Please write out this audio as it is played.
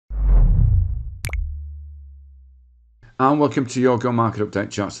And welcome to your Go Market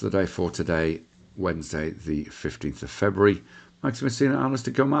Update charts of the day for today, Wednesday, the 15th of February. Max Messina, analyst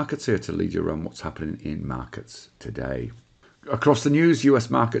at Go Markets, here to lead you around what's happening in markets today. Across the news,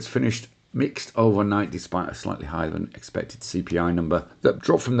 US markets finished mixed overnight despite a slightly higher than expected CPI number that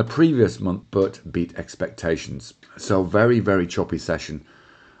dropped from the previous month but beat expectations. So very, very choppy session.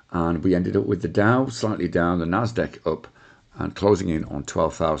 And we ended up with the Dow slightly down, the Nasdaq up, and closing in on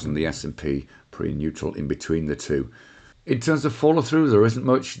 12,000, the S&P pretty neutral in between the two. In terms of follow through, there isn't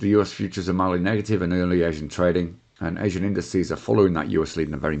much. The US futures are mildly negative in early Asian trading, and Asian indices are following that US lead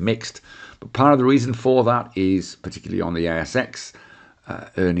and are very mixed. But part of the reason for that is particularly on the ASX,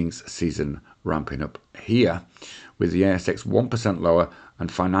 earnings season ramping up here, with the ASX 1% lower, and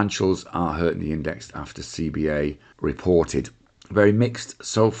financials are hurting the index after CBA reported. Very mixed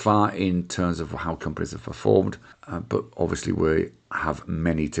so far in terms of how companies have performed, but obviously we have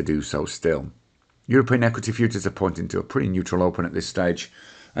many to do so still. European equity futures are pointing to a pretty neutral open at this stage,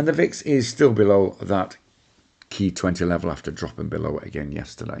 and the VIX is still below that key 20 level after dropping below it again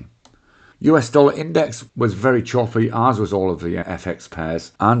yesterday. US dollar index was very choppy, as was all of the FX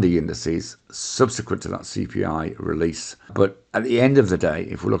pairs and the indices subsequent to that CPI release. But at the end of the day,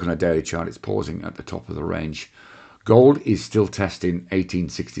 if we look on a daily chart, it's pausing at the top of the range. Gold is still testing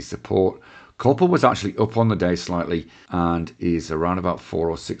 1860 support. Copper was actually up on the day slightly and is around about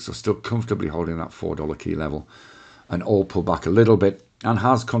 406, so still comfortably holding that $4 key level. And oil pulled back a little bit and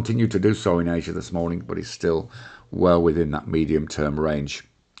has continued to do so in Asia this morning, but is still well within that medium-term range.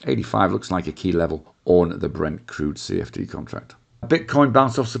 85 looks like a key level on the Brent crude CFD contract. Bitcoin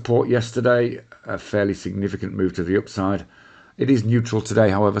bounced off support yesterday, a fairly significant move to the upside. It is neutral today,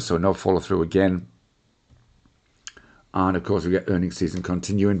 however, so no follow through again. And of course, we get earnings season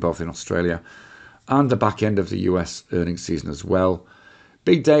continuing both in Australia and the back end of the US earnings season as well.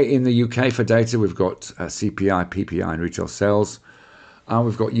 Big day in the UK for data. We've got CPI, PPI and retail sales. And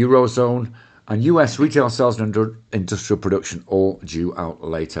we've got Eurozone and US retail sales and industrial production all due out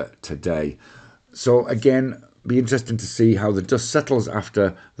later today. So again, be interesting to see how the dust settles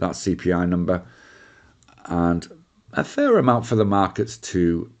after that CPI number, and a fair amount for the markets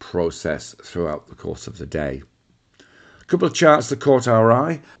to process throughout the course of the day. Couple of charts that caught our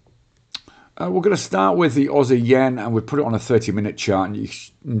eye. We're going to start with the Aussie yen, and we put it on a 30-minute chart, and you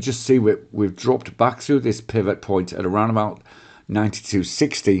can just see we've dropped back through this pivot point at around about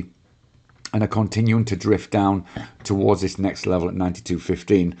 92.60 and are continuing to drift down towards this next level at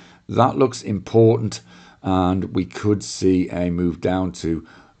 92.15. That looks important, and we could see a move down to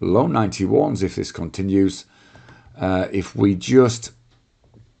low 91s if this continues. If we just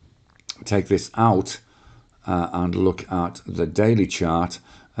take this out and look at the daily chart,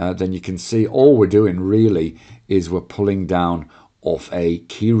 then you can see all we're doing really is we're pulling down off a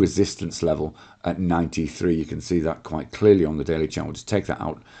key resistance level at 93. You can see that quite clearly on the daily chart. We'll just take that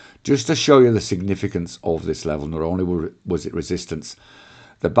out just to show you the significance of this level. Not only was it resistance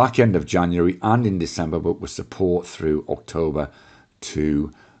the back end of January and in December, but with support through October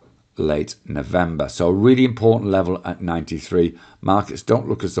to late November. So a really important level at 93. Markets don't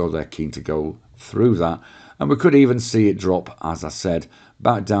look as though they're keen to go through that, and we could even see it drop, as I said,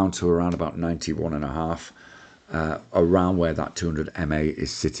 back down to around about 91.5, around where that 200 MA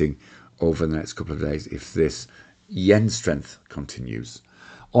is sitting over the next couple of days if this yen strength continues.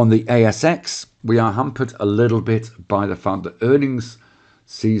 On the ASX, we are hampered a little bit by the fact that earnings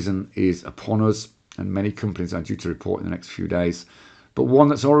season is upon us, and many companies are due to report in the next few days. But one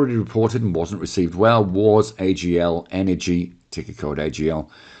that's already reported and wasn't received well was AGL Energy, ticker code AGL.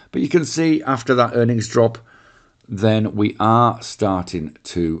 But you can see after that earnings drop, then we are starting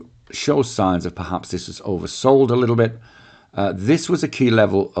to show signs of perhaps this was oversold a little bit. This was a key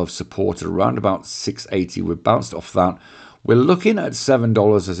level of support at around about 680. We've bounced off that. We're looking at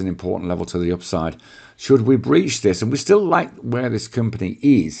 $7 as an important level to the upside. Should we breach this, and we still like where this company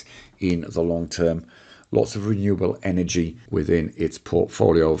is in the long term, lots of renewable energy within its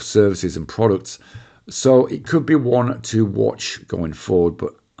portfolio of services and products. So it could be one to watch going forward,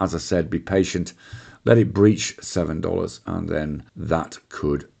 but as I said, be patient. Let it breach $7, and then that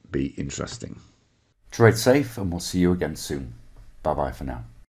could be interesting. Trade safe, and we'll see you again soon. Bye-bye for now.